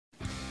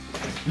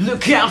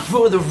Look out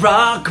for the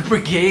Rock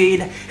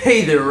Brigade!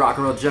 Hey there, rock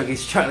and roll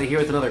junkies. Charlie here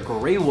with another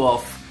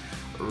GrayWoof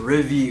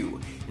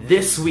review.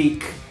 This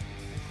week,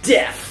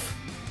 Def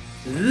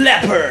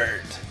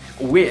Leppard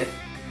with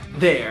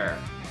their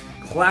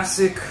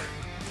classic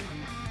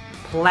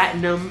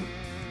platinum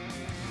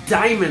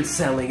diamond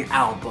selling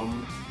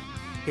album,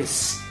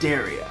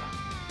 Hysteria.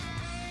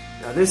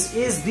 Now this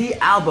is the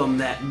album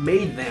that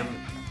made them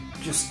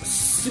just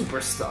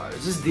superstars.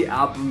 This is the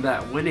album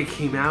that when it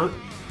came out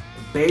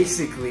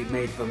basically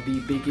made them the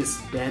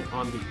biggest band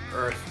on the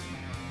earth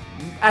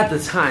at the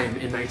time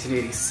in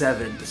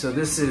 1987. So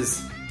this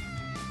is,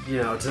 you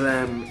know, to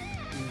them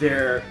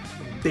their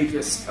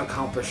biggest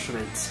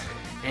accomplishment,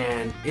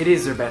 and it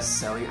is their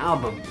best-selling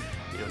album.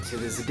 You know, to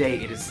this day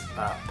it is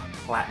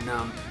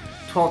platinum,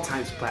 12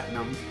 times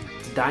platinum,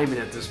 it's diamond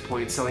at this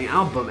point selling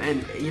album.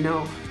 And you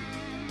know,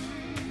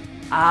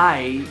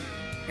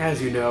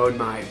 as you know, in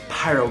my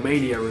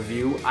Pyromania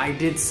review, I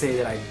did say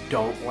that I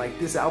don't like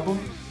this album.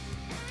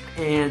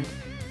 And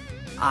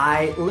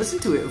I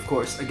listened to it, of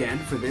course, again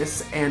for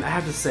this, and I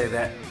have to say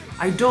that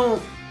I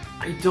don't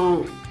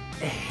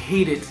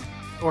hate it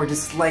or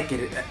dislike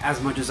it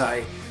as much as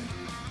I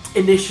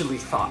initially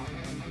thought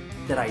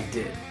that I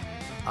did.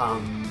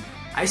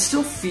 I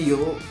still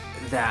feel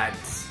that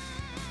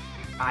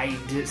I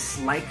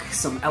dislike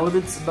some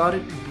elements about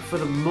it, but for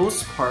the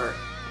most part,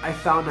 I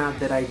found out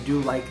that I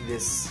do like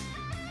this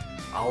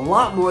a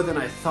lot more than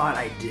I thought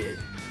I did.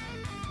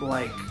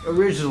 Like,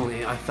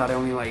 originally, I thought I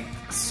only liked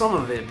some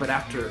of it, but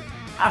after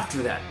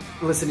that,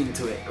 listening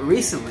to it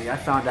recently, I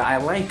found out I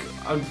like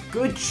a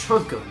good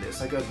chunk of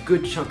this. Like, a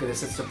good chunk of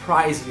this. It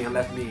surprised me and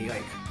left me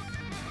like,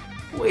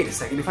 wait a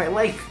second, if I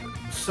like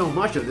so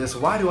much of this,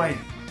 why do I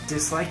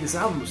dislike this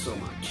album so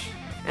much?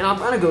 And I'm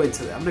gonna go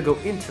into that. I'm gonna go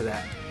into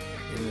that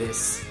in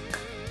this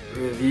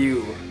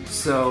review.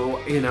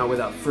 So, you know,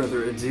 without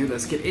further ado,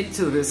 let's get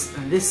into this.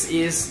 And this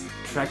is,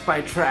 track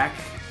by track,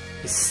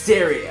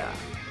 Hysteria.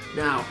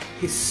 Now,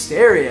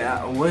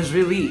 Hysteria was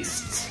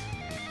released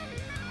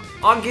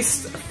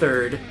August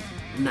 3rd,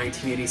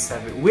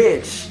 1987,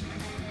 which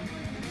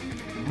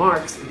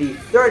marks the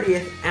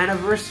 30th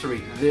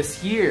anniversary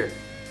this year.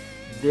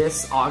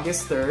 This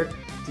August 3rd,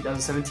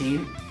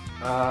 2017,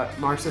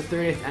 marks the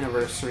 30th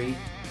anniversary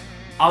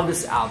of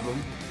this album.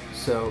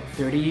 So,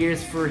 30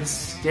 years for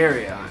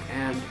Hysteria.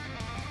 And,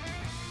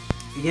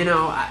 you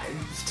know,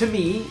 to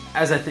me,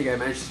 as I think I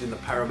mentioned in the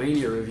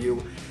Pyromania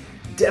review,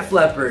 Def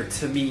Leppard,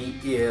 to me,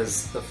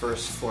 is the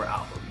first 4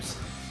 albums.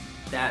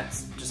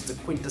 That's just the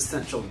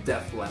quintessential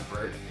Def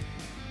Leppard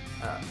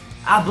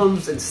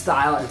albums and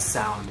style and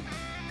sound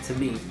to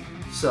me.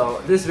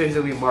 So this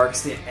basically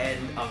marks the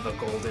end of the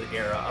golden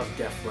era of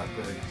Def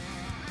Leppard.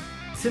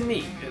 To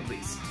me, at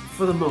least,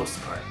 for the most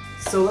part.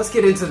 So let's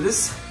get into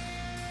this.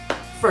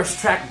 First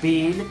track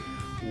being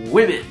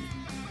Women.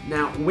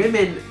 Now,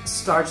 Women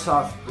starts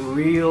off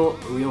real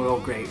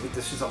great with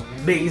this just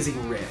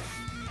amazing riff.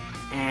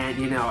 And,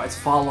 you know, it's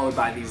followed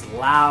by these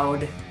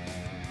loud,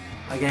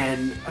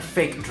 again,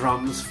 fake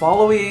drums,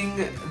 following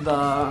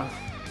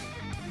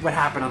what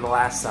happened on the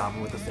last album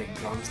with the fake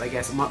drums. I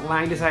guess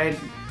Lang decided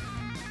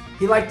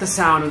he liked the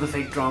sound of the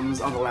fake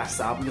drums on the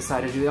last album,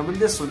 decided to do them on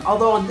this one.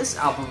 Although on this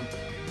album,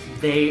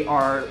 they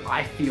are,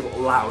 I feel,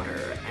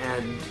 louder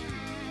and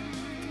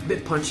a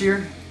bit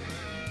punchier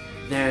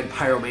than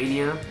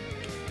Pyromania,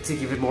 to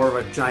give it more of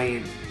a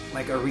giant,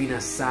 like, arena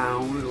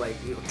sound, like,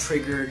 you know,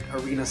 triggered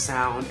arena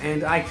sound.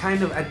 And I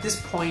kind of, at this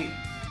point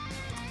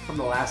from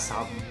the last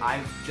album,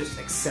 I've just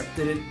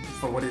accepted it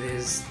for what it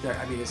is.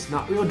 I mean, it's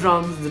not real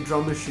drums, it's a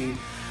drum machine,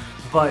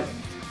 but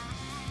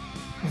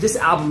this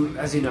album,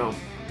 as you know,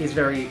 is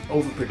very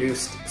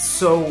overproduced.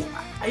 So,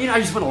 you know, I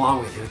just went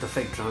along with it with the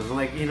fake drums. I'm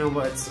like, you know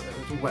what,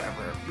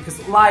 whatever.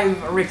 Because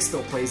live, Rick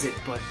still plays it,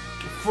 but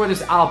for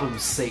this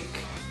album's sake,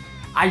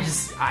 I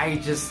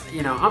just,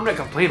 you know, I'm gonna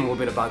complain a little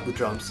bit about the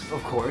drums,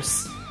 of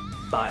course,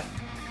 but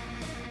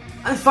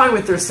I'm fine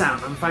with their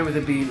sound. I'm fine with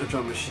it being a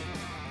drum machine.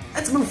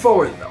 Let's move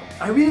forward, though.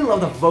 I really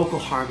love the vocal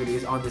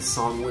harmonies on this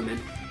song,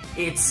 Women.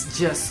 It's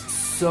just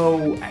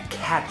so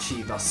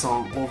catchy, the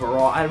song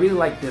overall. I really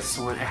like this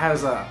one. It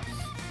has a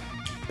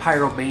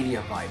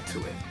Pyromania vibe to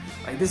it.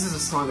 Like, this is a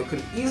song that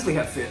could easily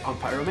have fit on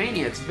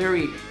Pyromania.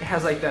 It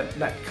has like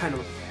that kind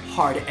of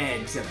hard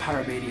edge that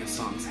Pyromania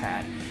songs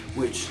had,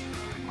 which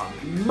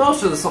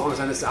most of the songs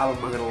on this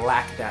album are gonna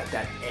lack that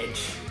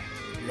edge,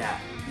 that,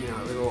 you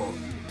know, little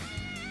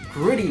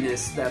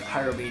grittiness that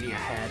Pyromania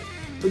had.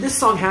 But this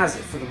song has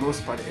it, for the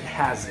most part. It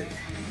has it.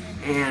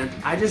 And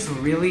I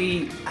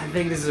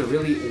think this is a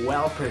really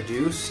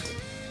well-produced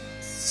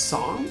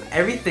song.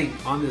 Everything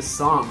on this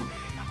song,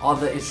 all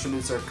the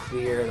instruments are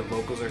clear, the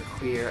vocals are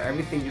clear,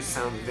 everything just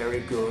sounds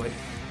very good,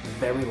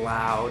 very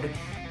loud,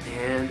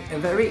 and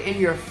very in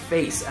your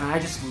face. And I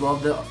just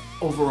love the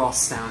overall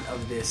sound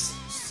of this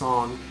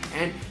song.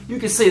 And you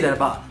can say that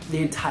about the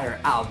entire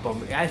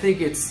album. I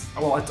think it's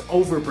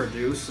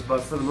overproduced,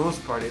 but for the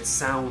most part it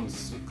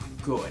sounds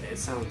good, it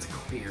sounds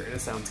clear,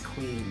 it sounds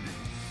clean.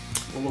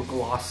 A little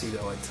glossy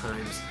though at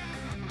times.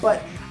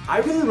 But I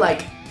really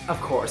like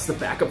of course, the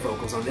backup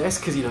vocals on this,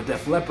 because, you know,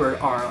 Def Leppard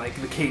are like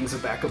the kings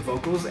of backup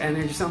vocals, and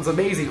it just sounds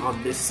amazing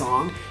on this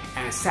song.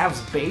 And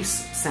Sav's bass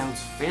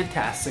sounds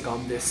fantastic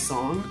on this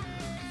song.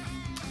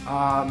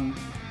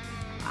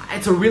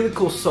 It's a really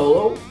cool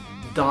solo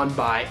done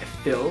by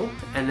Phil,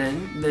 and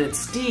then it's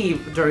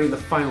Steve during the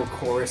final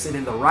chorus, and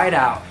in the ride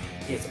out,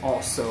 it's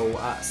also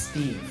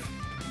Steve.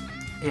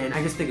 And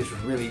I just think it's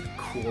really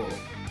cool.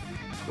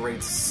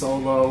 Great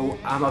solo.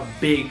 I'm a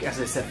big, as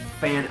I said,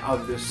 fan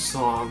of this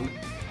song.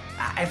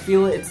 I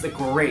feel it's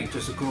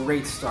just a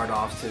great start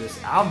off to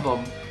this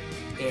album,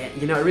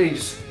 and you know, it really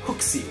just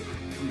hooks you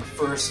from the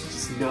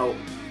first note.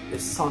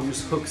 This song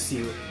just hooks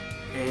you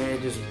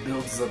and just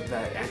builds up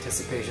that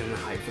anticipation and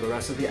hype for the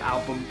rest of the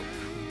album.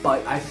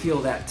 But I feel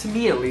that, to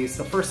me at least,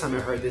 the first time I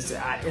heard this, it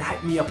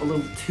hyped me up a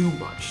little too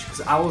much,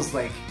 because I was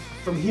like,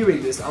 from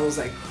hearing this, I was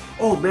like,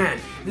 oh man,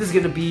 this is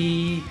gonna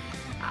be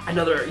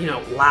another, you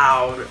know,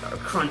 loud,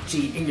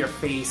 crunchy,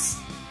 in-your-face,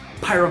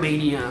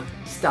 Pyromania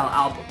style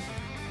album,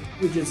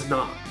 which is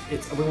not.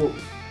 It's a little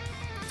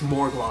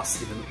more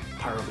glossy than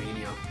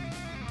Pyromania.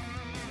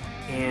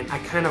 And I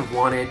kind of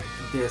wanted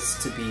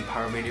this to be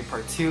Pyromania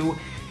Part 2,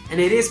 and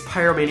it is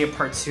Pyromania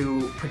Part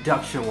 2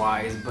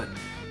 production-wise, but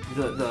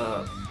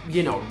the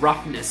you know,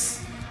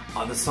 roughness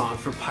of the songs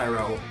for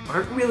Pyro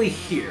aren't really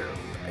here.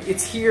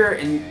 It's here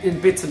in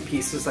bits and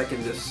pieces, like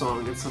in this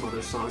song and some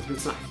other songs, but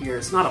it's not here.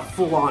 It's not a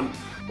full-on,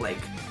 like,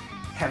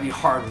 heavy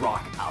hard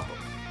rock album,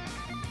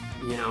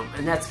 you know?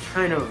 And that's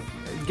kind of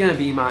gonna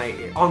be my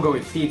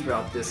ongoing theme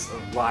throughout this,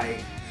 of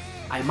why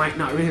I might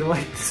not really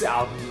like this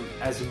album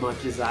as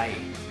much as I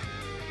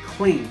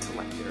claim to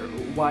like it, or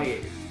why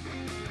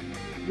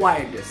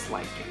I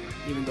dislike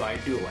it, even though I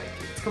do like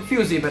it. It's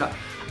confusing, but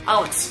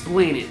I'll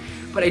explain it.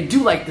 But I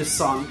do like this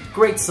song.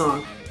 Great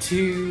song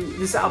to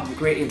this album.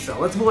 Great intro.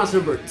 Let's move on to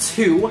number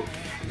 2.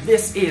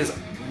 This is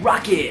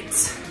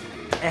Rocket.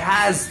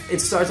 It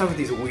starts off with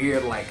these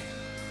weird, like,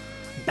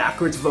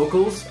 backwards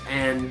vocals,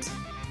 and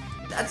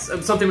that's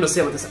something I'm gonna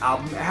say about this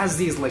album. It has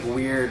these, like,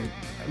 weird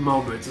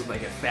moments of,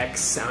 like,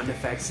 effects, sound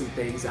effects and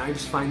things, and I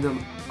just find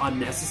them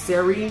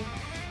unnecessary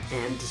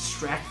and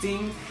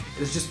distracting.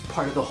 It's just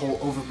part of the whole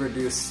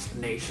overproduced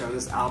nature of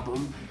this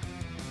album.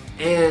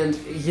 And,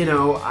 you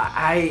know,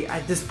 I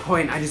at this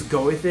point, I just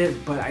go with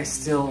it, but I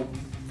still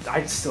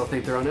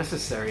think they're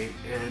unnecessary,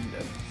 and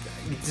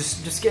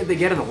they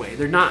get in the way.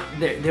 They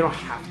don't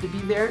have to be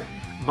there.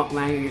 Mutt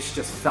Lange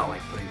just felt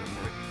like putting them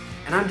there,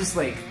 and I'm just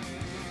like,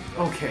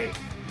 okay.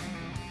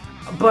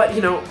 But,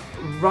 you know,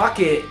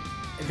 Rocket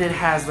then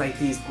has like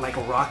these, like,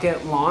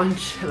 rocket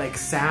launch, like,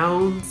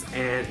 sounds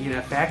and, you know,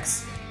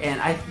 effects. And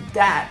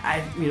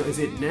you know, is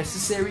it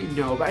necessary?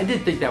 No, but I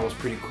did think that was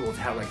pretty cool to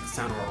have, like, the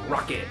sound of a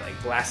rocket,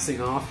 like, blasting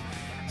off.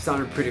 It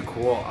sounded pretty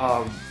cool.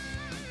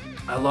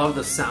 I love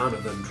the sound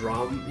of the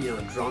drum, you know,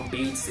 the drum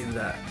beats in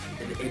the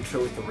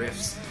intro with the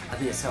riffs. I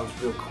think it sounds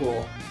real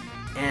cool.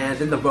 And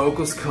then the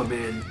vocals come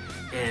in,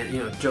 and,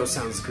 you know, Joe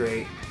sounds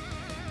great.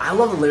 I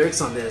love the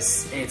lyrics on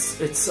this. It's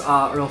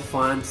real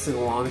fun to sing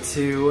along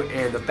to,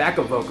 and the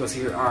backup vocals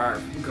here are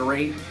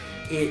great.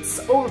 It's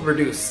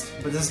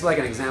overproduced, but this is like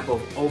an example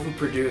of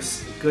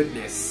overproduced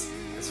goodness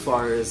as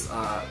far as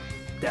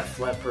Def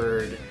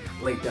Leppard,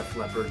 late Def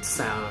Leppard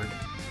sound.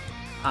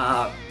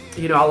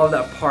 You know, I love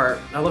that part.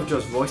 I love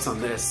Joe's voice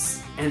on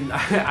this, and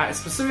I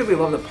specifically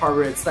love the part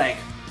where it's like,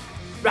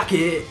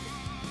 Rocket,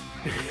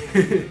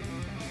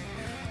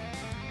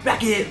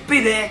 Rocket,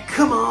 baby,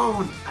 come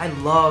on!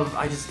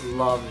 I just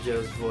love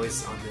Joe's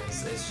voice on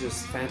this. It's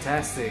just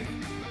fantastic.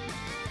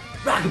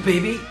 Rocket,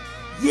 baby,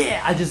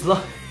 yeah! I just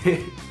love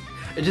it.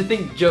 I just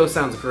think Joe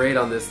sounds great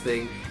on this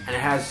thing, and it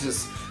has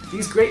just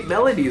these great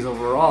melodies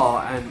overall,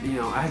 and, you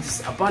know, I had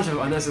just a bunch of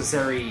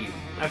unnecessary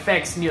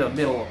effects near the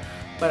middle,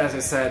 but as I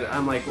said,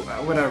 I'm like,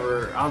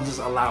 whatever, I'll just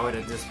allow it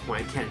at this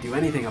point, can't do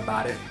anything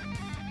about it.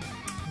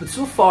 But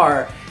so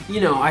far,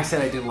 you know, I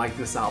said I didn't like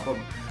this album,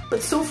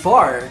 but so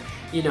far,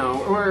 you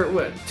know, we're,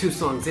 what, 2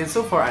 songs in,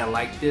 so far I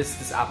like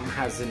this album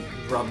hasn't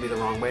rubbed me the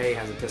wrong way,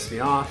 hasn't pissed me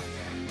off.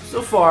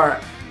 So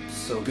far,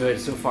 so good.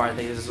 So far, I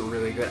think this is a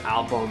really good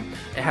album.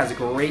 It has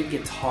great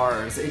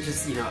guitars. It's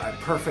just, you know, a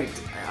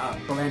perfect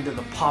blend of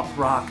the pop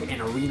rock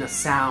and arena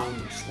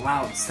sound, just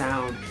loud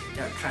sound.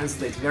 It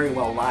translates very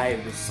well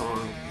live, this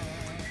song.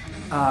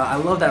 I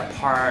love that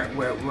part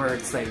where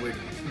it's like, where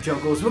Joe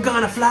goes, "We're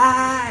gonna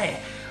fly,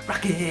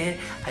 rocket."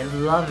 I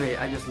love it.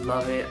 I just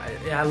love it.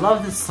 I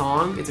love this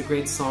song. It's a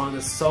great song.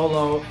 The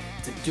solo,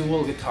 it's a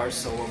dual guitar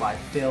solo by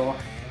Phil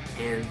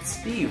and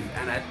Steve,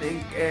 and I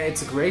think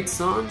it's a great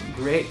song.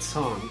 Great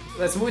song.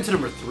 Let's move to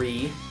number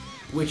 3,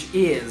 which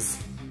is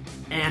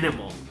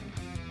Animal.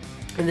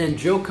 And then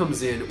Joe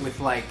comes in with,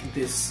 like,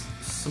 this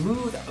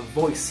smooth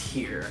voice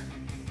here.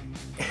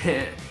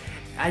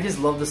 I just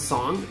love the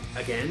song.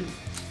 Again,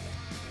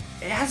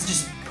 it has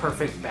just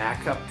perfect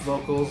backup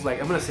vocals. Like,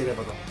 I'm gonna say that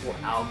about the whole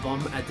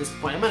album at this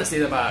point. I'm gonna say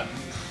that about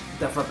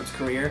Def Leppard's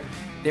career.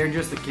 They're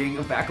just the king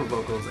of backup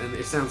vocals, and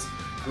it sounds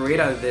great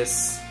out of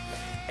this.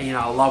 And, you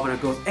know, I love when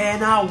it goes,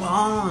 and I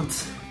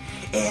want,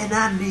 and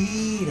I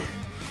need,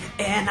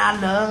 and I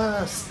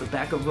lust. The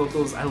backup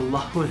vocals, I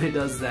love when it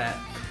does that.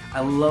 I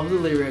love the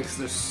lyrics,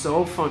 they're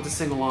so fun to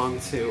sing along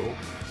to.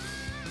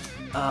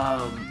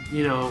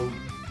 You know,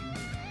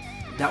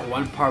 that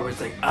one part where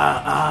it's like,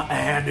 animal.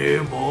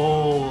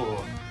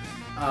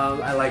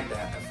 I like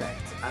that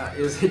effect.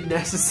 Is it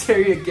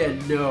necessary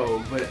again?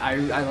 No, but I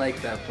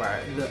like that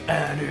part. The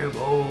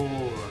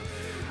animal.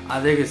 I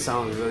think it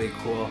sounds really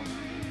cool.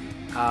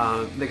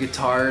 The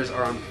guitars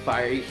are on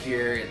fire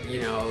here.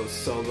 You know,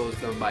 solos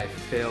done by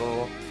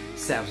Phil.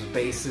 Sav's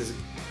bass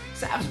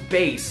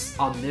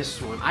on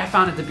this one, I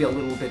found it to be a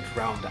little bit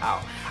drowned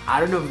out. I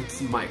don't know if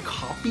it's my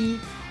copy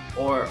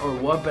or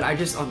what, but I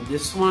just, on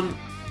this one,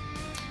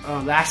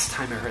 last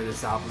time I heard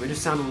this album, it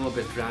just sounded a little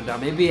bit drowned out.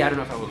 Maybe, I don't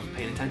know if I was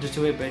paying attention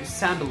to it, but it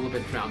sounded a little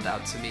bit drowned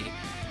out to me.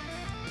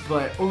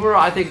 But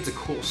overall, I think it's a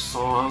cool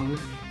song.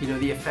 You know,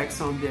 the effects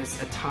on this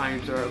at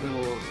times are a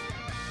little,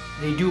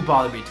 they do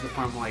bother me to the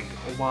point I'm like,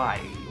 why?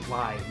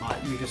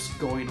 You're just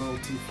going a little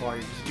too far.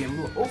 You're just getting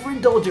a little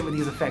overindulgent with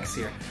these effects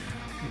here.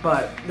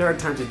 But there are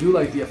times I do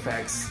like the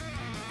effects.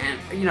 And,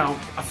 you know,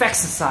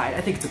 effects aside,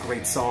 I think it's a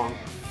great song.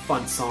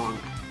 Fun song.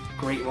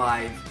 Great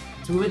live.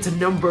 So we went to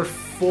number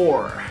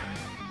 4.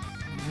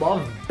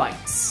 Love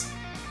Bites.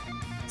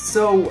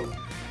 So,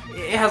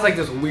 it has like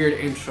this weird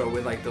intro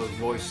with like those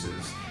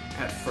voices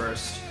at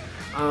first.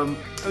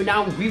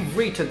 Now we've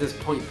reached at this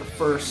point the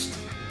first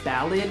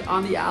ballad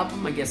on the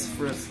album, I guess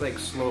first like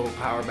slow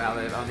power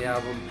ballad on the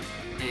album,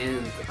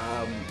 and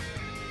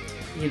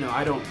you know,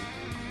 I don't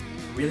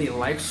really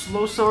like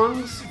slow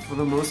songs for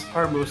the most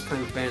part. Most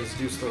times bands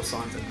do slow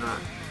songs. I'm not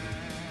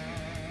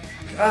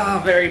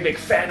a very big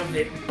fan of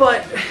it,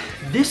 but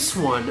this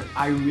one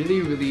I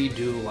really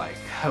do like,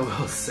 I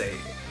will say.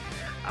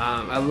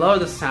 I love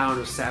the sound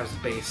of Sav's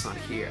bass on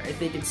here. I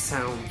think it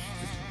sounds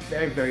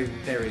very good.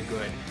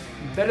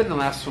 Better than the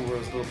last one where it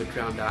was a little bit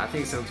drowned out. I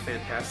think it sounds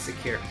fantastic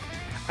here.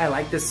 I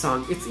like this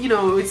song. It's, you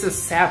know, it's a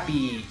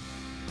sappy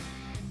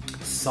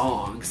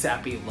song,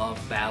 sappy love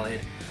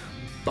ballad,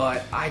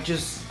 but I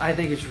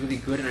think it's really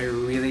good and I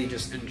really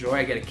just enjoy.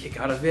 I get a kick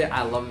out of it.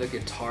 I love the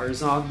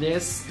guitars on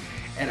this,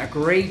 and a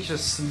great,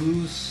 just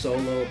smooth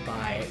solo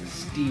by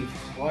Steve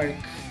Clark.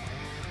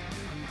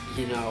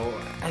 You know,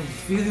 I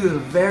feel it was a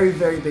very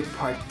big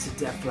part to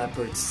Def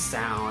Leppard's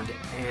sound,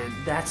 and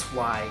that's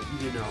why,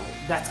 you know,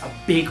 that's a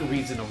big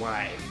reason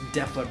why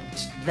Def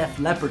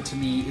Leppard to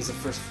me is the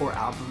first 4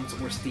 albums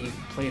where Steve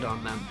played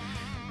on them.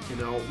 You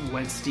know,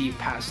 when Steve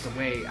passed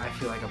away, I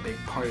feel like a big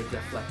part of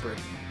Def Leppard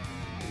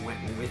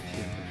went with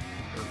him,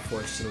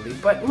 unfortunately.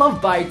 But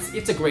Love Bites,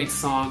 it's a great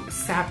song,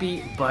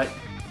 sappy but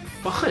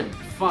fun.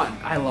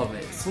 I love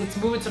it. So let's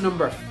move into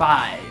number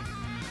 5.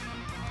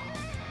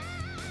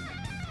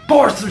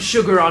 Pour some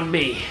sugar on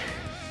me.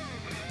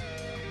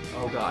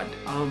 Oh god.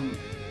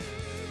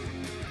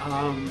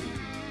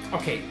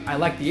 Okay, I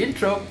like the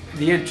intro.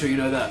 The intro, you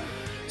know, the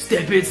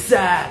step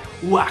inside,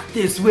 walk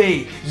this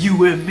way,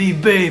 you and me,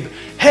 babe.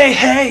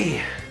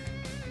 Hey.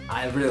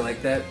 I really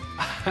like that.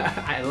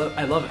 I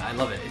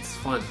love it. It's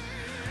fun.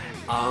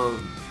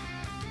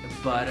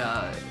 But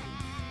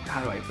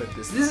how do I put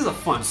this? This is a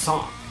fun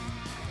song.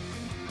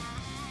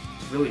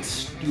 It's really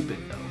stupid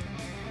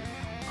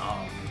though.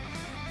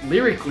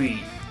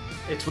 Lyrically,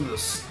 it's one of the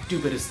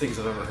stupidest things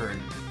I've ever heard.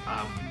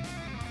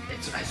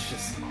 It's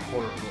just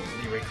horrible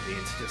lyrically.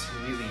 It's just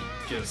really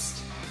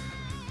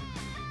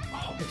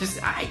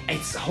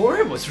it's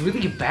horrible. It's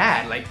really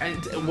bad. Like,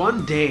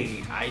 one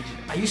day I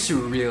used to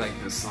really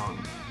like this song.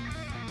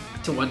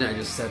 Until one day I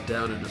just sat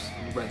down and just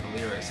read the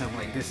lyrics. And I'm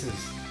like, this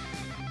is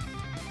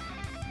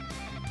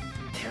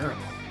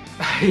terrible.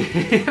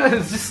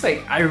 It's just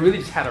like, I really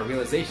just had a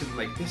realization,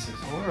 like, this is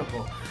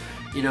horrible.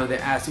 You know, they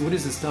asked, what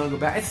is this song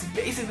about? It's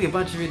basically a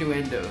bunch of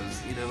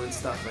innuendos, you know, and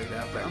stuff like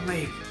that. But I'm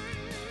like,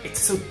 it's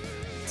so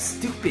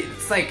stupid.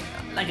 It's like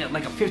a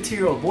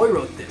 15-year-old boy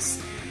wrote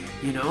this,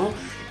 you know?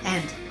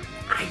 And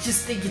I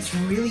just think it's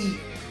really,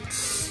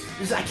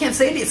 I can't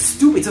say it's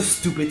stupid. It's a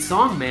stupid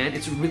song, man.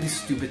 It's a really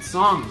stupid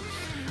song.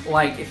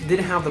 Like, if it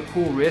didn't have the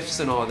cool riffs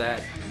and all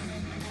that,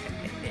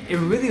 it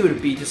really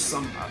would be just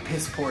some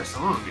piss poor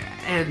song.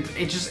 And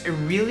it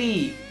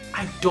really,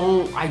 I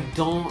don't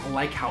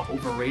like how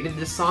overrated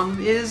this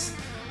song is.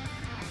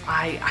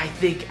 I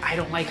think I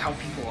don't like how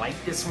people like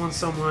this one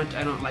so much.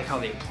 I don't like how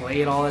they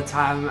play it all the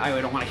time.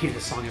 I don't want to hear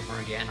this song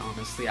ever again,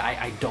 honestly.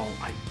 I don't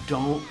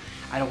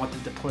want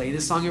them to play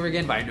this song ever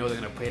again, but I know they're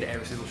going to play it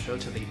every single show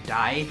till they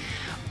die.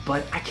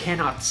 But I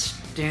cannot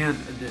stand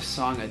this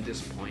song at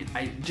this point.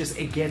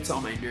 It gets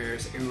on my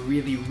nerves. It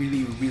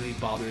really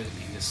bothers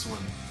me, this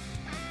one.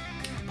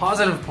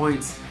 Positive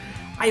points.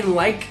 I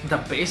like the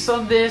bass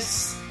on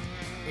this,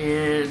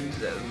 and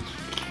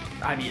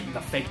I mean,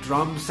 the fake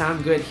drums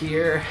sound good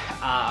here.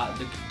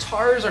 The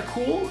guitars are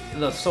cool.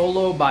 The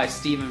solo by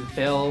Steve and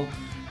Phil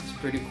is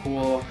pretty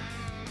cool.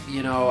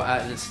 You know,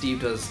 and then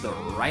Steve does the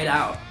right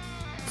out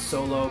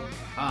solo.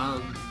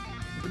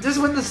 But this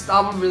is when this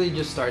album really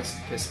just starts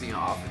to piss me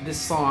off. This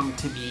song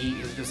to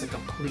me is just a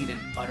complete and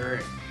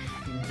utter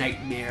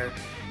nightmare.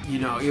 You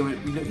know,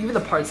 even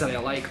the parts that I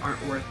like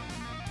aren't worth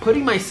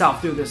putting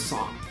myself through this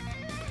song.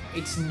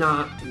 it's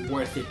not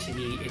worth it to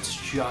me. It's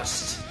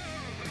just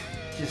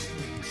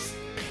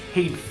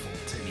painful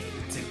to me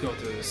to go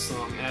through this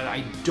song, and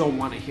I don't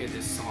want to hear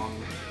this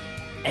song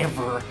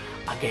ever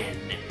again.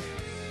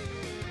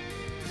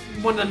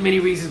 One of the many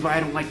reasons why I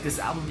don't like this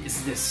album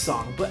is this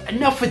song. But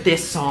enough with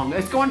this song.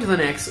 Let's go on to the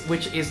next,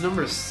 which is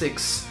number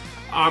 6,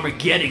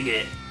 Armageddon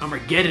It.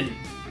 Armageddon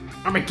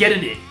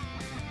It.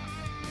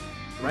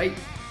 Right?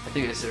 I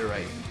think I said it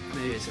right.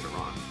 Maybe I said it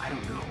wrong. I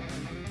don't know.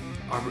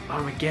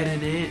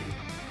 Armageddon It.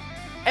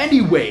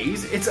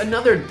 Anyways, it's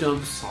another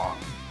dumb song,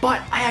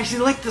 but I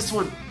actually like this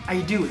one.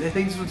 I do. I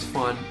think this one's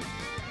fun.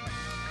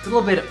 It's a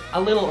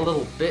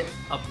little bit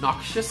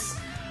obnoxious,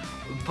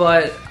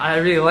 but I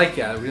really like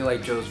it. I really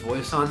like Joe's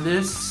voice on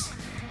this.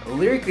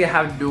 Lyrically, I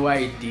have no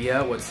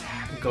idea what's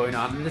going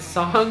on in this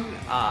song.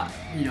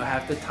 You know,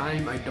 half the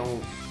time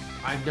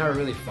I've never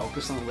really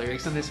focused on the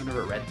lyrics on this. I've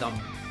never read them,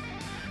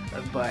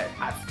 but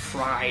I've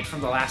tried.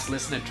 From the last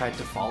listen, I tried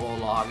to follow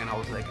along, and I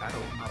was like, I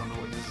don't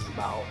know what this is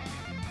about.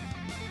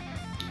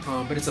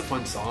 But it's a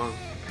fun song,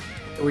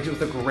 which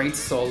was a great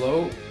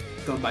solo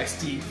done by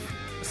Steve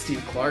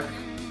Clark,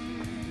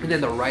 and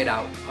then the Right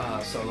Out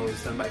solo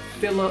is done by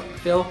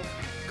Phil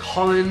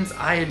Collins.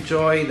 I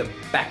enjoy the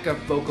backup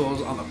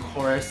vocals on the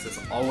chorus as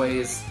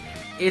always.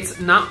 It's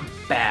not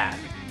bad.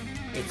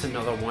 It's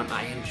another one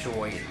I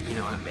enjoy. You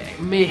know,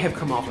 it may have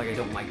come off like I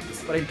don't like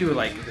this, but I do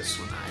like this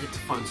one. It's a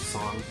fun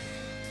song.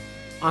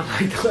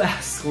 Unlike the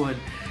last one,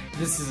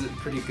 this is a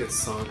pretty good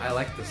song. I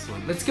like this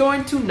one. Let's go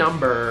into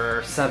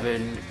number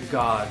 7,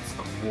 Gods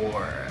of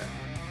War.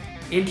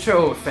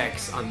 Intro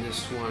effects on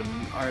this one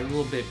are a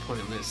little bit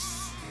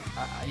pointless.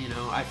 You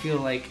know, I feel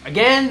like,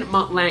 again,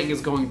 Mutt Lange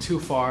is going too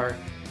far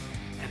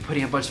and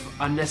putting a bunch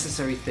of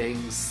unnecessary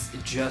things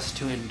just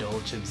to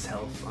indulge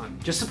himself on,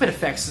 just to put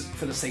effects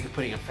for the sake of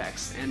putting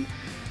effects. And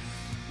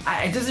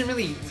it doesn't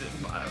really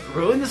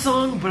ruin the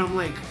song, but I'm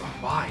like,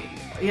 why?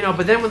 You know,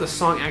 but then when the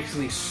song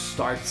actually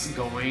starts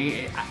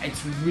going,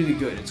 it's really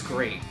good. It's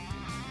great.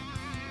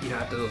 You know,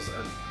 after those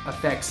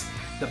effects,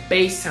 the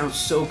bass sounds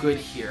so good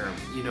here.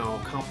 You know,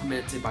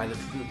 complemented by the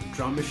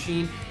drum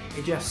machine,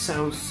 it just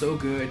sounds so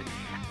good.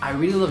 I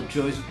really love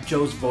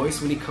Joe's voice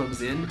when he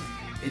comes in.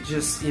 It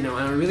just, you know,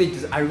 and I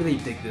really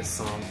dig this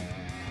song.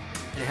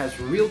 It has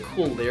real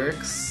cool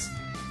lyrics,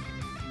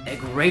 and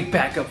great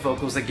backup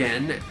vocals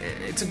again.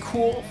 It's a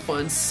cool,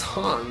 fun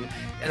song,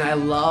 and I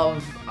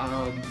love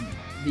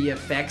the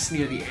effects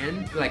near the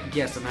end. Like,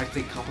 yes, I'm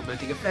actually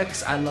complimenting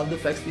effects. I love the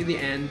effects near the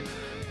end.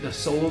 The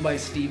solo by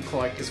Steve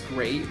Clark is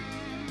great.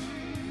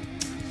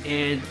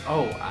 And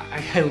oh,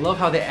 I love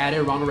how they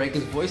added Ronald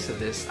Reagan's voice to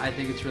this. I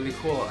think it's really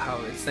cool how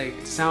it's like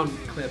a sound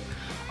clip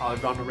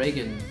of Ronald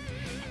Reagan.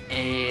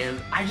 And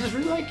I just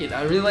really like it.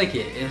 I really like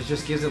it. It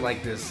just gives it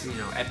like this, you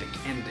know, epic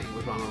ending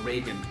with Ronald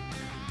Reagan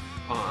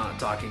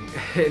talking.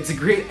 It's a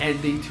great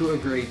ending to a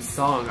great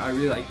song. I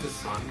really like this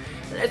song.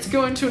 Let's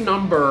go into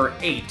number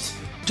 8.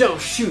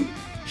 Don't Shoot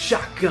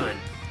Shotgun.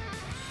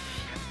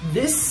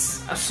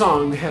 This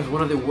song has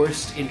one of the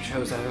worst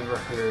intros I've ever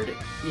heard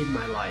in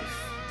my life.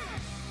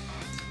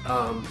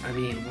 I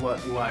mean,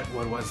 what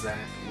was that?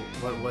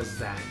 What was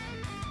that?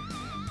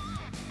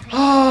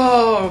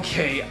 Oh,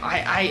 okay.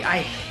 I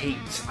hate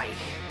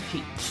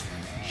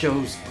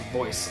Joe's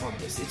voice on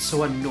this. It's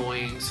so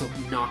annoying, so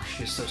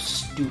obnoxious, so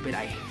stupid.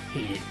 I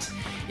hate it.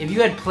 If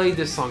you had played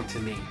this song to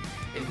me,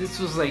 if this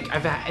was like,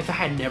 if I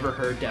had never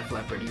heard Def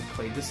Leppard, you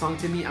played this song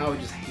to me, I would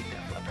just hate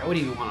Def Leppard. I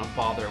wouldn't even want to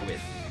bother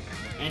with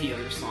any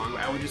other song.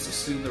 I would just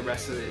assume the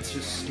rest of it. It's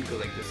just stupid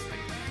like this thing.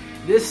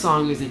 This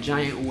song is a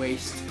giant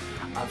waste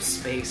of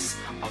space,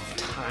 of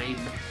time.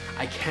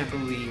 I can't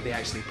believe they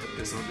actually put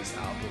this on this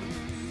album.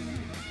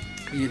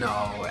 You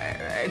know,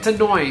 it's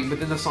annoying,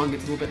 but then the song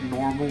gets a little bit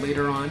normal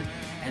later on,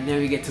 and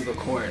then we get to the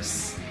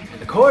chorus.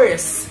 And the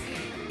chorus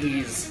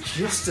is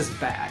just as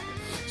bad.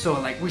 So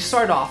like, we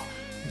start off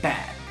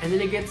bad, and then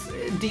it gets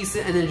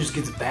decent, and then it just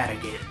gets bad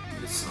again,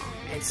 this song.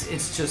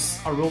 It's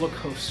just a roller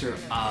coaster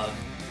of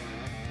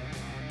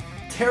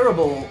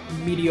terrible,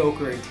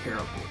 mediocre, and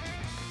terrible.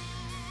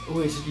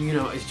 Which, you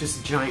know, it's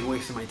just a giant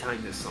waste of my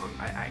time, this song.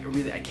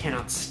 I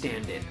cannot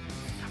stand it.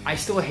 I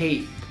still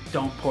hate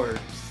Don't Pour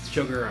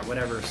Sugar or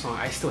whatever song.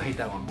 I still hate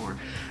that one more.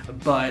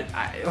 But,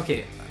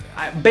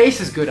 bass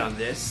is good on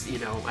this, you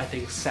know. I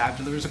think Sav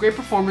delivers a great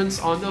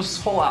performance on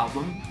this whole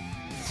album.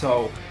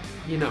 So,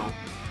 you know.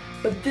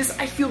 But this,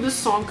 I feel this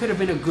song could have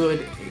been a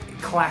good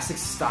classic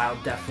style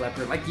Def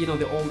Leppard. Like, you know,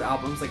 the old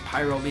albums like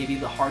Pyro, maybe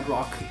the hard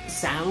rock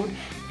sound.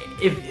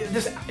 If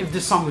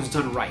this song was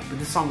done right, but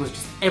this song was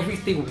just,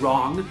 everything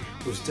wrong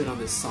was done on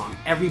this song.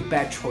 Every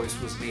bad choice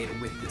was made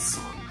with this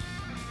song.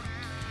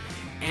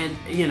 And,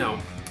 you know,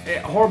 a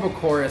horrible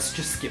chorus,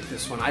 just skip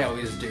this one. I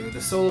always do. The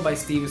solo by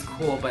Steve is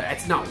cool, but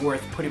it's not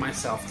worth putting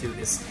myself through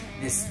this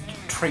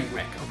train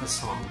wreck of a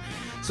song.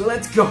 So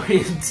let's go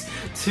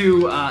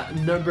into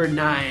number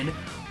 9,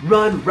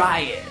 Run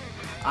Riot.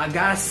 I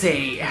gotta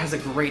say, it has a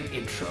great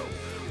intro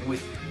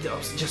with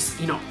those just,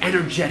 you know,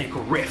 energetic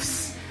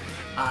riffs.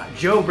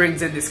 Joe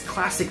brings in this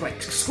classic, like,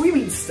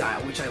 screaming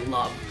style, which I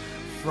love.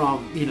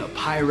 from, you know,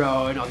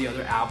 Pyro and all the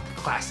other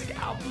classic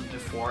albums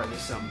before.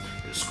 There's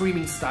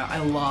screaming style I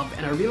love,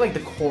 and I really like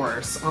the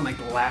chorus on like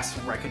the last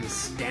record, the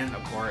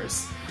stand-up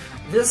chorus.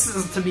 This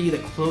is to me the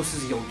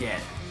closest you'll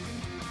get,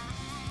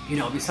 you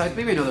know, besides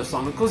maybe another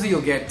song, the closest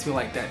you'll get to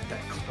like that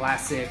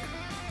classic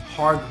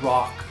hard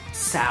rock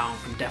sound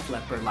from Def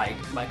Leppard,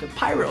 like a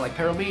Pyro, like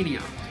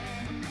Pyromania.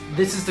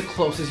 This is the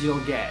closest you'll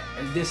get,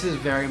 and this is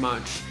very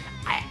much,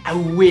 I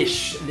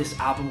wish this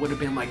album would have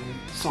been like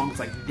songs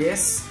like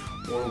this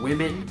or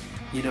Women,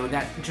 you know,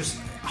 that just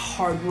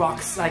hard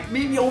rock, like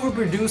maybe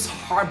overproduced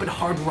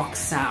hard rock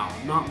sound,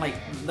 not like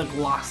the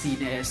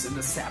glossiness and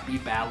the sappy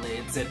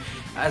ballads. And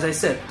as I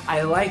said,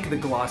 I like the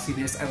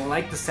glossiness, I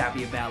like the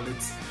sappy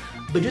ballads,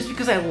 but just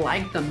because I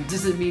like them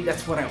doesn't mean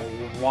that's what I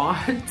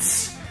want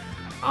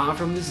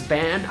from this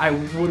band. I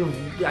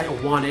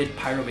wanted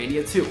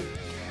Pyromania 2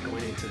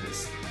 going into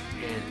this.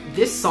 And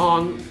this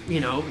song,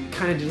 you know,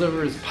 kind of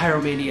delivers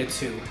Pyromania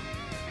 2.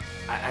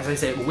 As I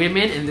said,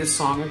 Women and this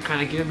song are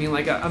kind of giving me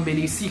like a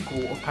mini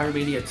sequel of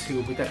Pyromania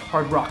 2 with that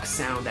hard rock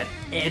sound, that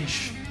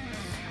edge.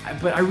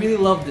 But I really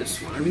love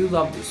this one. I really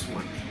love this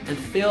one. And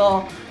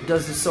Phil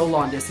does the solo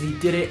on this, and he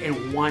did it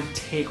in one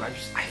take. I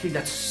think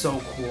that's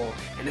so cool.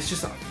 And it's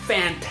just a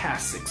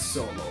fantastic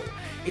solo.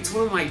 It's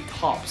one of my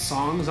top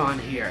songs on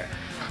here.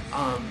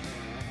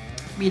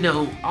 You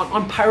know,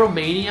 on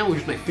Pyromania,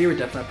 which is my favorite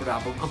Def Leppard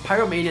album, on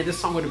Pyromania, this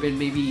song would have been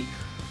maybe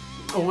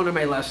one of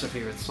my lesser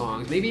favorite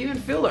songs, maybe even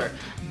filler,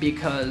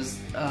 because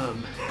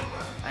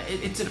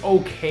it's an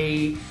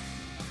okay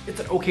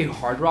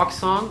hard rock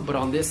song. But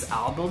on this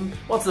album,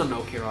 well, it's not an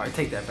okay rock, I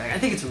take that back. I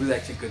think it's a really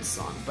actually good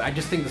song, but I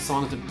just think the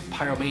songs in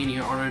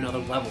Pyromania are on another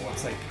level.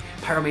 It's like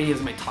Pyromania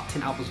is my top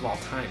 10 albums of all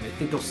time. I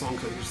think those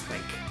songs are just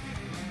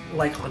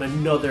like on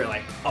another,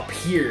 like up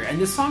here. And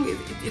this song,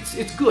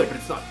 it's good, but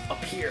it's not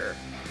up here.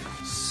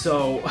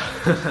 So,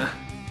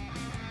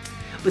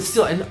 but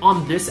still, and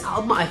on this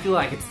album, I feel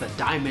like it's the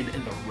diamond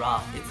in the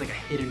rough. It's like a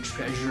hidden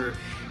treasure.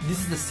 This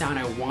is the sound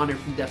I wanted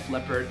from Def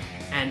Leppard,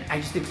 and I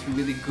just think it's a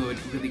really good,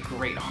 really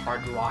great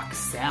hard rock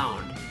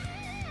song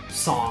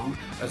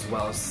as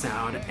well as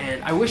sound.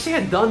 And I wish they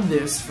had done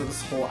this for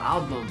this whole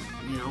album,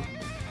 you know.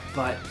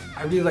 But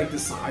I really like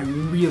this song. I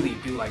really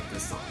do like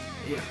this song.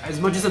 Yeah, as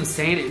much as I'm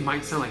saying it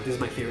might sound like this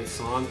is my favorite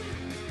song,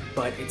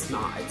 but it's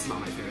not. It's not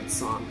my favorite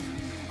song.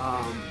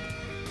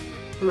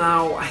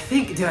 Now, I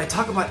think, did I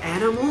talk about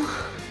Animal?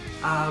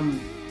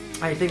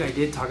 I think I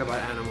did talk about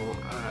Animal.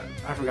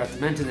 I forgot to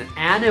mention that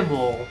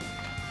Animal,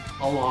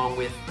 along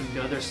with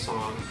another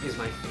song, is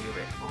my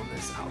favorite on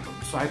this album.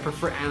 So I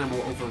prefer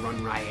Animal over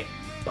Run Riot,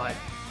 but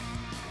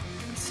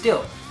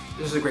still,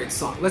 this is a great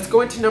song. Let's go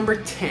into number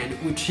 10,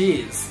 which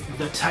is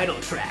the title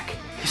track,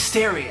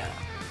 Hysteria.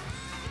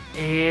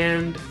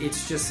 And it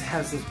just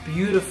has this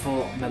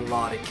beautiful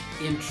melodic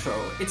intro.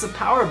 It's a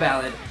power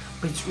ballad,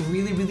 but it's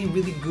really, really,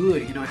 really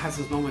good. You know, it has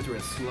those moments where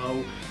it's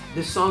slow.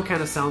 This song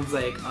kind of sounds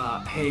like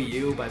Hey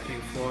You by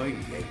Pink Floyd.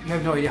 You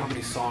have no idea how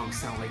many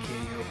songs sound like Hey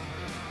You.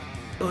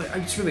 But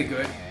it's really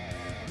good.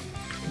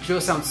 Joe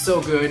sounds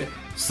so good,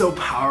 so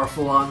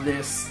powerful on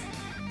this.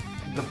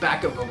 The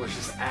backup vocals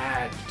just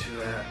add to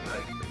that,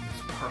 like,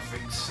 this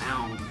perfect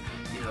sound.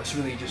 You know, it's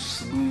really just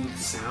smooth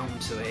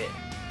sound to it.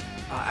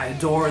 I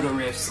adore the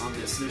riffs on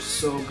this. They're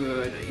so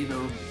good, you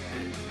know.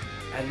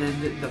 And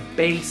then the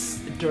bass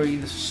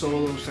during the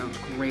solo sounds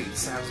great.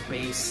 Sounds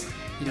bass.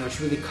 You know, it's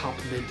really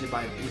complemented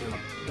by, you know,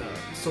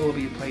 the solo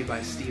being played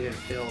by Steve and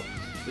Phil,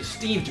 with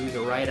Steve doing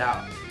the right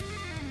out.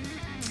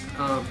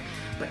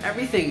 But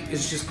everything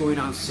is just going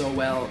on so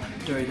well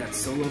during that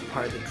solo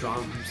part. The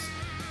drums,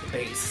 the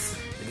bass,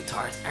 the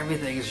guitars,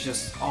 everything is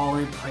just all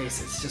in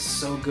place. It's just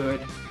so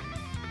good.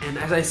 And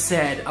as I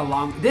said,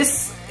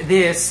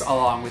 this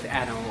along with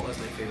Animal is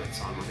my favorite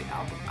song on the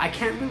album. I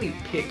can't really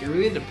pick. It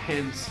really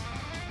depends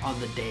on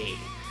the day.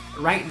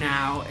 Right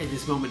now, at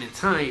this moment in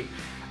time,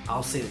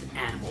 I'll say that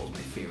Animal is my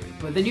favorite.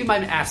 But then you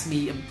might ask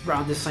me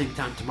around this same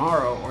time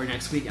tomorrow or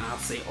next week, and I'll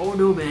say, oh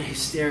no man,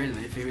 Hysteria is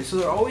my favorite. So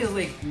they're always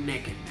like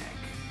neck and neck.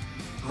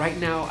 Right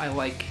now, I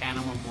like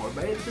Animal more,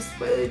 but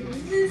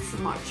this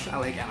much I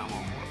like Animal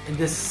more. And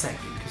this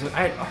second, because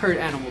I heard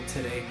Animal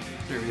today,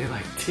 and I really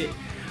liked it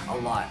a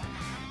lot.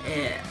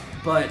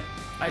 But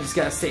I just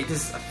gotta say,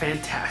 this is a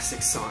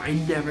fantastic song. I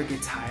never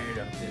get tired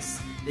of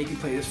this. They can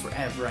play this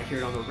forever. I hear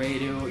it on the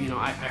radio. You know,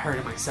 I heard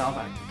it myself.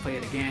 I can play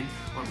it again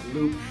on the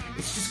loop.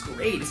 It's just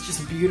great. It's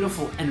just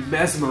beautiful and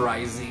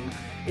mesmerizing.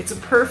 It's a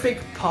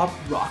perfect pop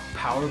rock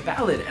power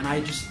ballad, and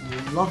I just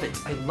love it.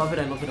 I love it.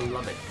 I love it. I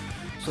love it.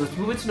 So let's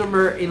move into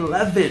number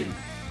 11,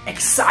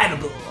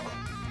 Excitable.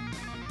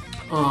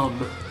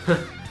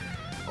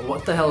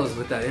 What the hell is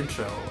with that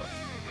intro?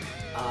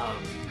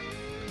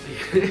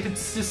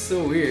 It's just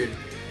so weird.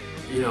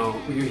 You know,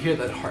 when you hear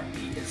that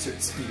heartbeat, it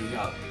starts speeding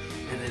up.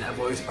 And then that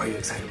voice, are you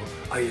excitable?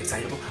 Are you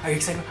excitable? Are you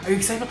excitable? Are you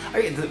excitable?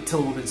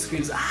 Until the woman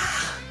screams,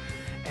 ah!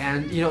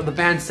 And, you know, the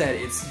band said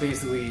it's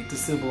basically to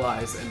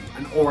symbolize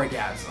an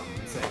orgasm.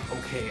 It's like,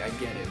 okay, I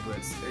get it, but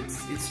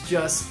it's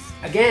just,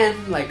 again,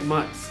 like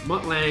Mutt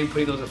Lange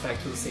putting those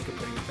effects for the sake of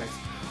putting effects.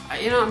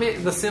 You know what I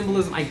mean? The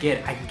symbolism, I get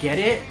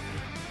it.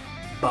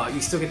 but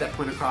you still get that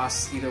point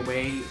across either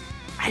way.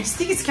 I just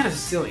think it's kind of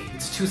silly.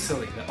 It's too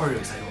silly. Or are you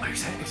excited?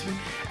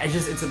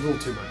 It's a little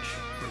too much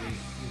for me.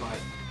 But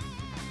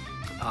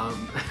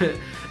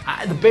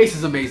the bass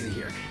is amazing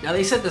here. Now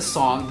they said this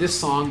song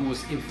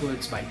was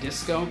influenced by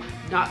disco,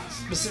 not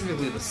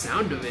specifically the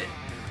sound of it,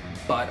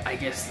 but I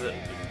guess the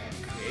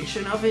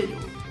creation of it,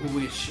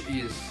 which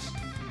is,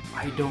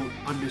 I don't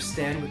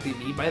understand what they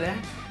mean by that,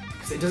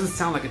 because it doesn't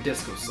sound like a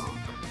disco song.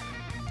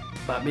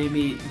 But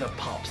maybe the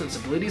pop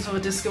sensibilities of a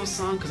disco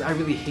song, because I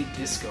really hate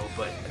disco,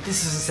 but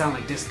this doesn't sound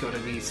like disco to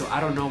me, so I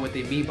don't know what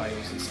they mean by it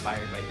was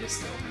inspired by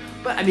disco.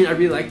 But I mean, I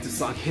really like the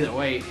song either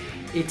way.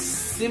 It's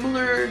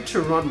similar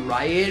to Run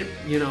Riot,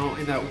 you know,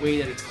 in that way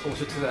that it's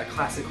closer to that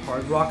classic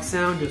hard rock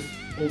sound, just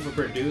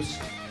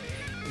overproduced.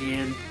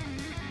 And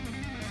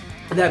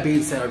that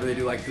being said, I really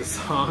do like this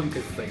song,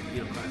 because it's like,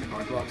 you know, classic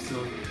hard rock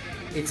song.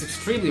 It's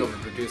extremely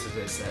overproduced, as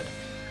I said.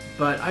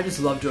 But I just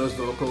love Joe's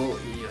vocal,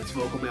 you know, his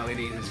vocal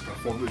melody and his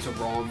performance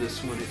overall in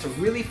this one. It's a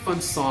really fun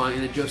song,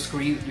 and then Joe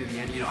screams near the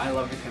end. You know, I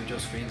love every time Joe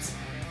screams.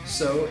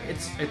 So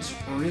it's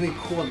really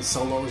cool, and the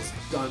solo is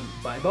done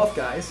by both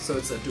guys, so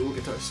it's a dual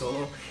guitar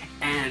solo,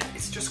 and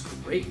it's just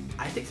great.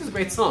 I think this is a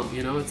great song,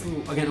 you know, it's,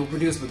 again,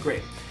 overproduced, but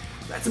great.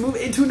 Let's move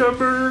into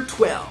number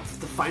 12,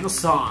 the final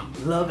song,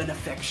 Love and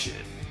Affection.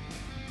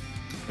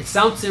 It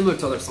sounds similar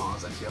to other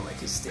songs, I feel like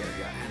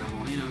Hysteria,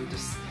 Animal, you know,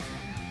 just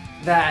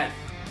that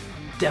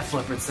Def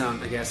Leppard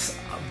sound, I guess,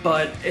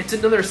 but it's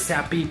another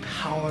sappy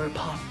power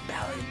pop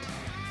ballad,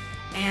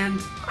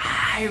 and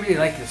I really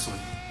like this one.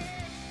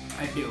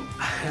 I do.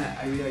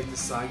 I really like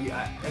this song.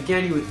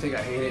 Again, you would think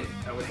I hate it.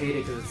 I would hate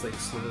it because it's like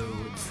slow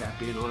and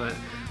sappy and all that.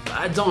 But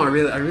I don't. I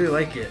really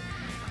like it.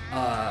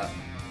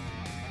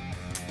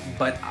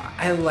 But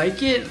I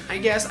like it, I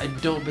guess. I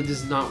don't, but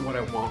this is not what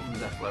I want from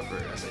Def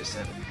Leppard, as I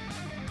said.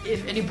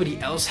 If anybody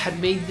else had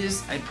made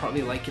this, I'd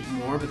probably like it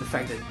more, but the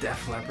fact that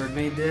Def Leppard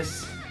made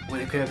this, when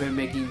it could have been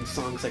making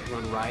songs like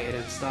Run Riot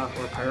and stuff,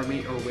 or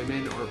Pyromania, or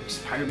Women, or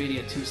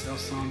Pyromania 2 style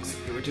songs,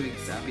 they were doing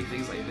sappy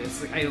things like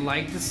this. Like, I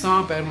like this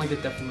song, but I don't like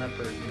that Def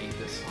Leppard made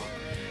this song,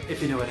 if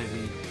you know what I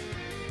mean.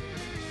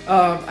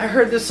 I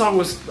heard this song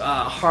was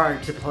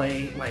hard to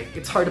play, like,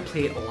 it's hard to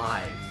play it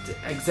live,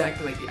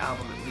 exactly like the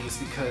album at least,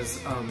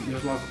 because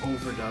there's a lot of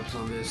overdubs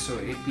on this, so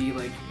it'd be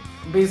like,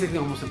 basically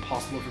almost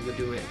impossible for them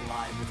to do it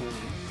live with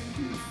only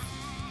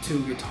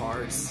 2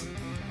 guitars.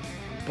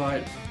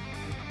 But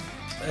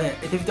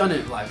they've done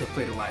it live, they've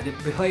played it live.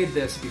 They played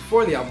this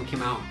before the album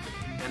came out,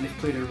 and they've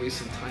played it in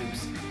recent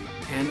times.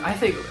 And I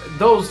think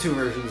those 2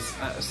 versions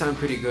sound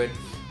pretty good,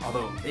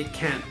 although it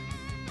can't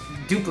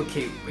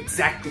duplicate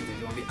exactly what they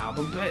do on the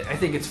album, but I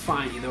think it's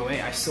fine either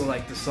way. I still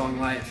like the song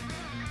live.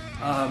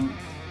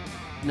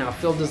 Now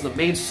Phil does the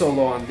main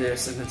solo on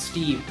this, and then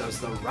Steve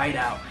does the Ride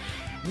Out.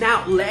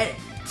 Now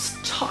let's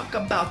talk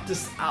about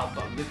this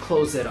album to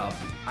close it up.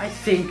 I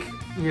think,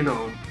 you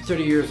know,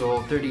 30 years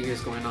old, 30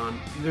 years going on,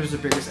 there's the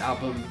biggest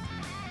album.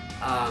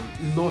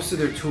 Most of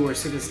their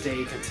tours to this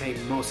day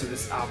contain most of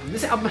this album.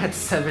 This album had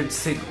 7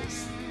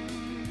 singles.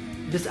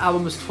 This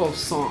album is 12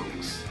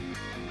 songs.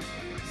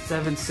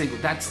 7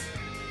 singles. That's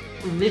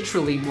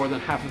literally more than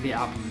half of the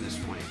album at this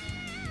point.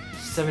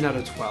 7 out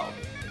of 12.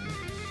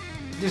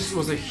 This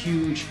was a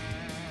huge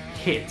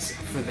hit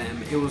for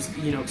them. It was,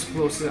 you know,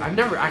 explosive. I've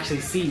never actually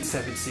seen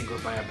 7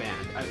 singles by a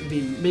band. I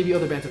mean, maybe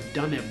other bands have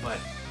done it, but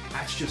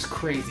that's just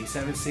crazy.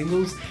 7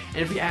 singles. And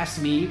if you ask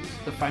me,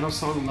 the final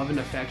song, Love and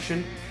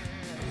Affection,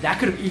 that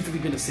could have easily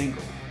been a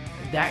single.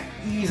 That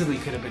easily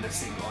could have been a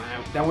single.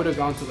 And that would have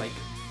gone to like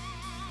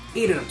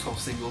 8 out of 12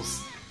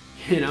 singles.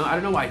 You know, I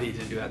don't know why they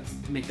didn't do that,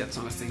 make that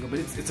song a single, but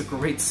it's a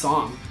great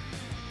song.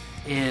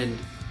 And,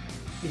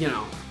 you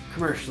know,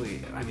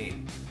 commercially, I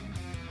mean,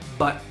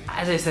 but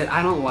as I said,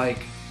 I don't like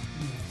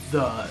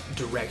the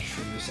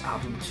direction this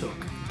album took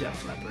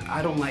Def Leppard.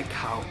 I don't like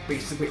how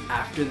basically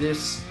after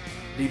this,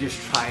 they just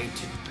tried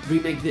to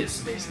remake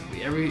this,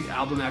 basically. Every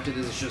album after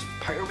this is just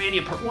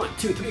Pyromania Part 1,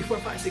 2, 3, 4,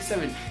 5, 6,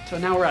 7. So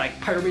now we're at like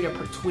Pyromania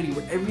Part 20,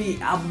 where every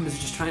album is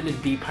just trying to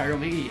be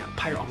Pyromania.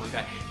 Oh my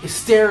god.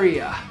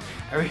 Hysteria.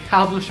 Every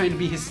album is trying to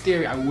be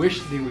Hysteria. I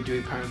wish they were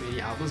doing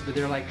Pyromania albums, but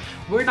they're like,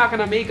 we're not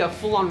gonna make a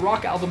full-on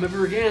rock album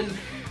ever again.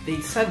 They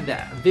said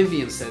that.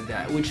 Vivian said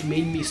that, which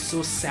made me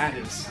so sad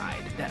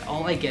inside. That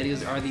all I get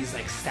are these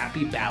like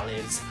sappy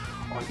ballads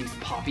or these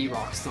poppy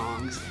rock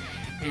songs.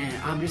 And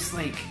I'm just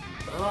like,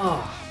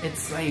 oh,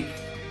 it's like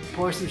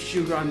Pour Some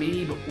Sugar on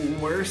Me, but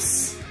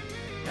worse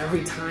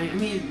every time. I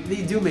mean,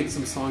 they do make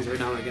some songs right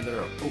now and again that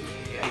are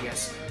okay, I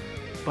guess.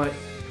 But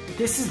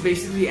this is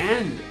basically the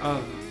end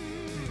of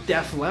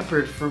Def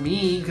Leppard for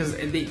me, because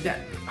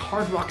that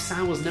hard rock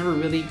sound was never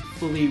really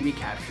fully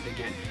recaptured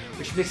again,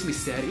 which makes me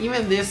sad.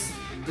 Even this,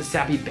 the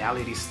sappy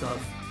ballady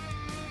stuff,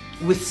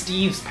 with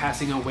Steve's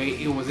passing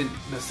away, it wasn't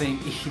the same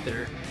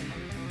either,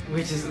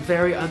 which is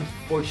very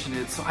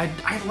unfortunate. So I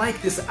like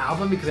this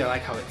album because I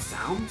like how it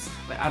sounds,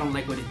 but I don't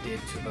like what it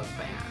did to the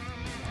band.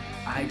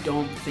 I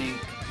don't think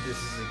this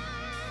is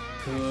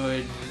a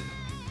good,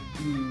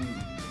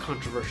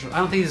 controversial, I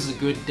don't think this is a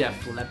good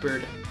Def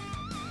Leppard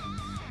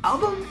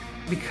album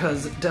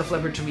because Def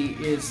Leppard to me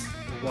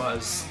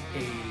was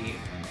a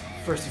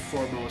first and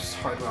foremost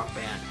hard rock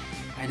band,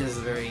 and this is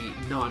a very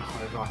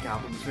non-hard rock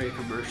album. It's very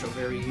commercial,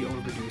 very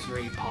overproduced,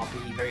 very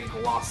poppy, very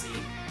glossy,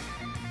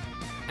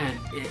 and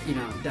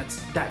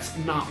that's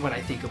not what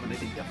I think of when I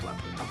think Def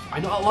Leppard.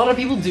 I know a lot of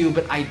people do,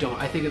 but I don't.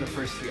 I think of the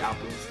first 3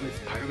 albums,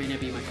 with Pyromania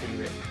being my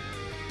favorite.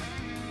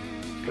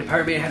 And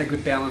Pyromania had a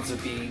good balance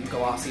of being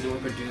glossy and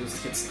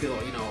overproduced, yet still,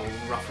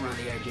 rough around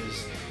the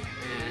edges.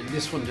 And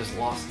this one just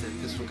lost it.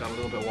 This one got a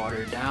little bit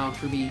watered down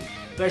for me.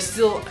 But I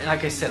still,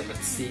 like I said,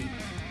 let's see,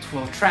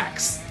 12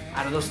 tracks.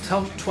 Out of those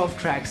 12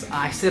 tracks,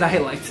 I said I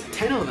liked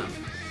 10 of them.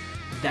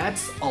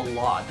 That's a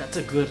lot. That's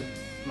a good,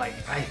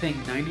 I think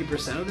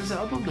 90% of this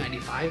album,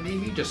 95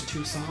 maybe, just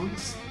 2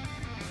 songs.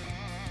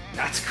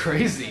 That's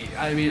crazy.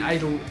 I mean,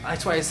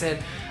 that's why I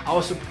said I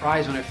was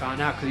surprised when I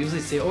found out, because I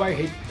usually say, oh, I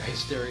hate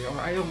Hysteria, or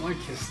I don't like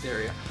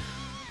Hysteria.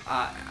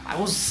 I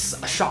was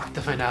shocked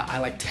to find out I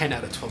like 10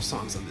 out of 12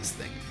 songs on this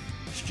thing.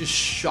 Just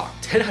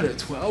shocked. 10 out of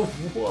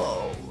 12?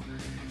 Whoa.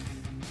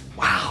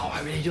 Wow,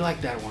 I really do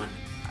like that one.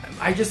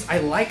 I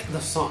like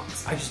the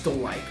songs. I just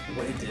don't like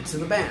what it did to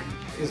the band,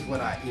 is what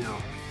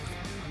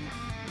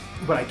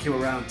what I came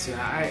around to.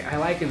 I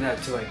liken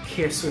that to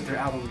Kiss with their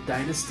album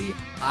Dynasty.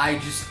 I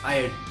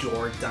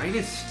adore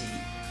Dynasty,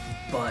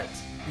 but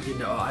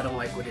I don't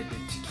like what it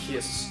did to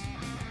Kiss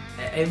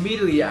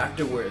immediately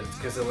afterwards,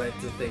 because it led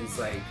to things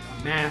like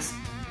Masked,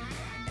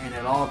 and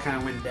it all kind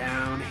of went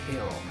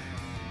downhill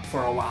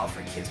for a while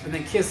for Kiss. But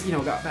then Kiss,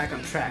 got back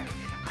on track.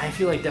 I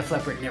feel like Def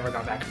Leppard never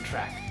got back on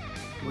track,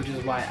 which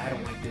is why I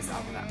don't like this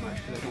album that much,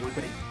 because I don't like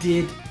what it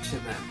did to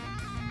them.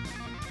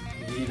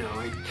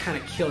 It kind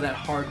of killed that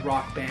hard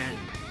rock band,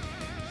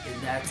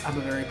 and I'm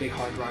a very big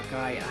hard rock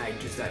guy, and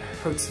that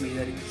hurts me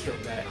that it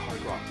killed that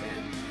hard rock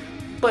band.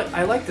 But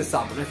I like this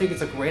album. I think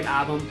it's a great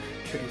album,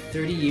 turning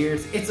 30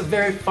 years. It's a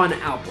very fun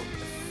album.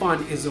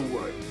 Fun is a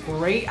word.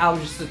 Great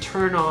album just to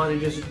turn on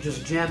and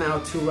just jam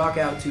out to, rock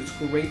out to.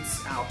 It's a great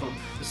album.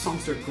 The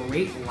songs are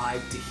great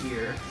live to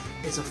hear.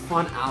 It's a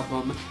fun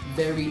album,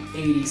 very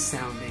 80s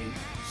sounding,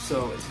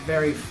 so it's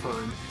very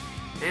fun.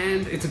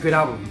 And it's a good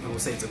album. I will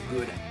say it's a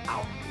good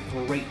album.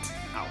 Great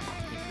album.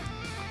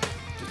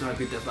 It's not a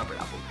good Def Leppard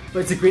album, but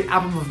it's a great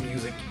album of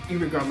music,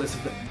 regardless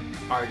of the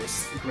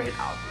artist. Great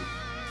album.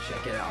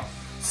 Check it out.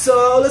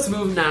 So let's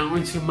move now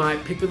into my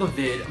pick of the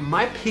vid.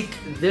 My pick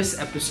this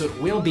episode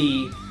will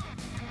be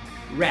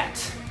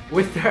Rat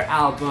with their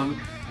album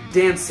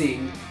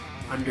Dancing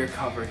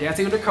Undercover.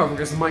 Dancing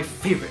Undercover is my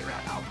favorite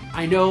Rat album.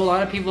 I know a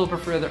lot of people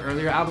prefer the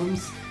earlier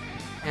albums,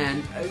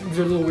 and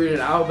they're a little weirded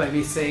out by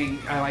me saying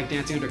I like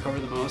Dancing Undercover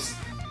the most,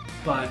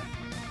 but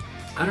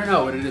I don't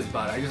know what it is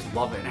about it. I just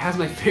love it. It has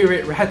my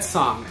favorite Rat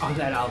song on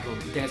that album,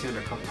 Dancing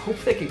Undercover.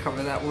 Hopefully I can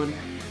cover that one,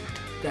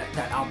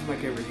 that album. I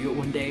can review it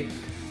one day.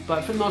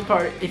 But for the most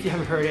part, if you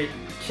haven't heard it,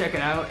 check it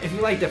out. If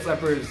you like Def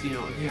Leppard's, if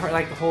you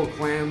like the whole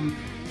glam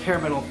hair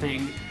metal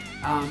thing,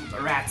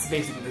 Rat's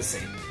basically the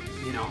same.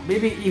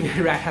 Maybe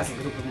even Rat has a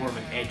little bit more of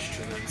an edge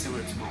to them,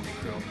 similar to Motley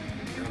Crue.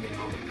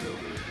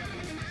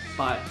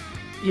 But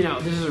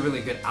this is a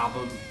really good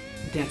album,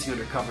 Dancing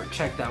Undercover.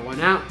 Check that one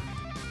out.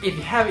 If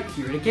you haven't,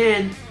 hear it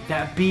again.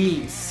 That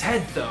being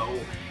said, though,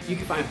 you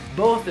can find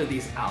both of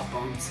these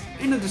albums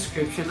in the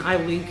description. I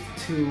link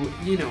to,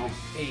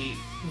 a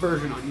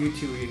version on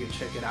YouTube where you can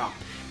check it out.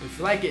 If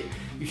you like it,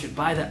 you should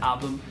buy the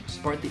album,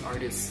 support the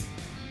artists.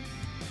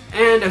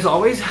 And as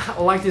always,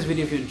 like this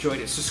video if you enjoyed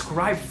it.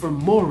 Subscribe for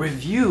more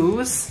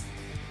reviews.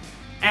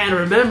 And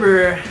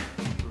remember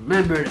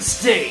to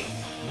stay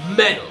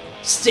metal,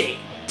 stay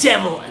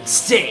devil, and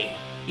stay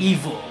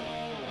evil.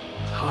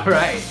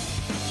 Alright.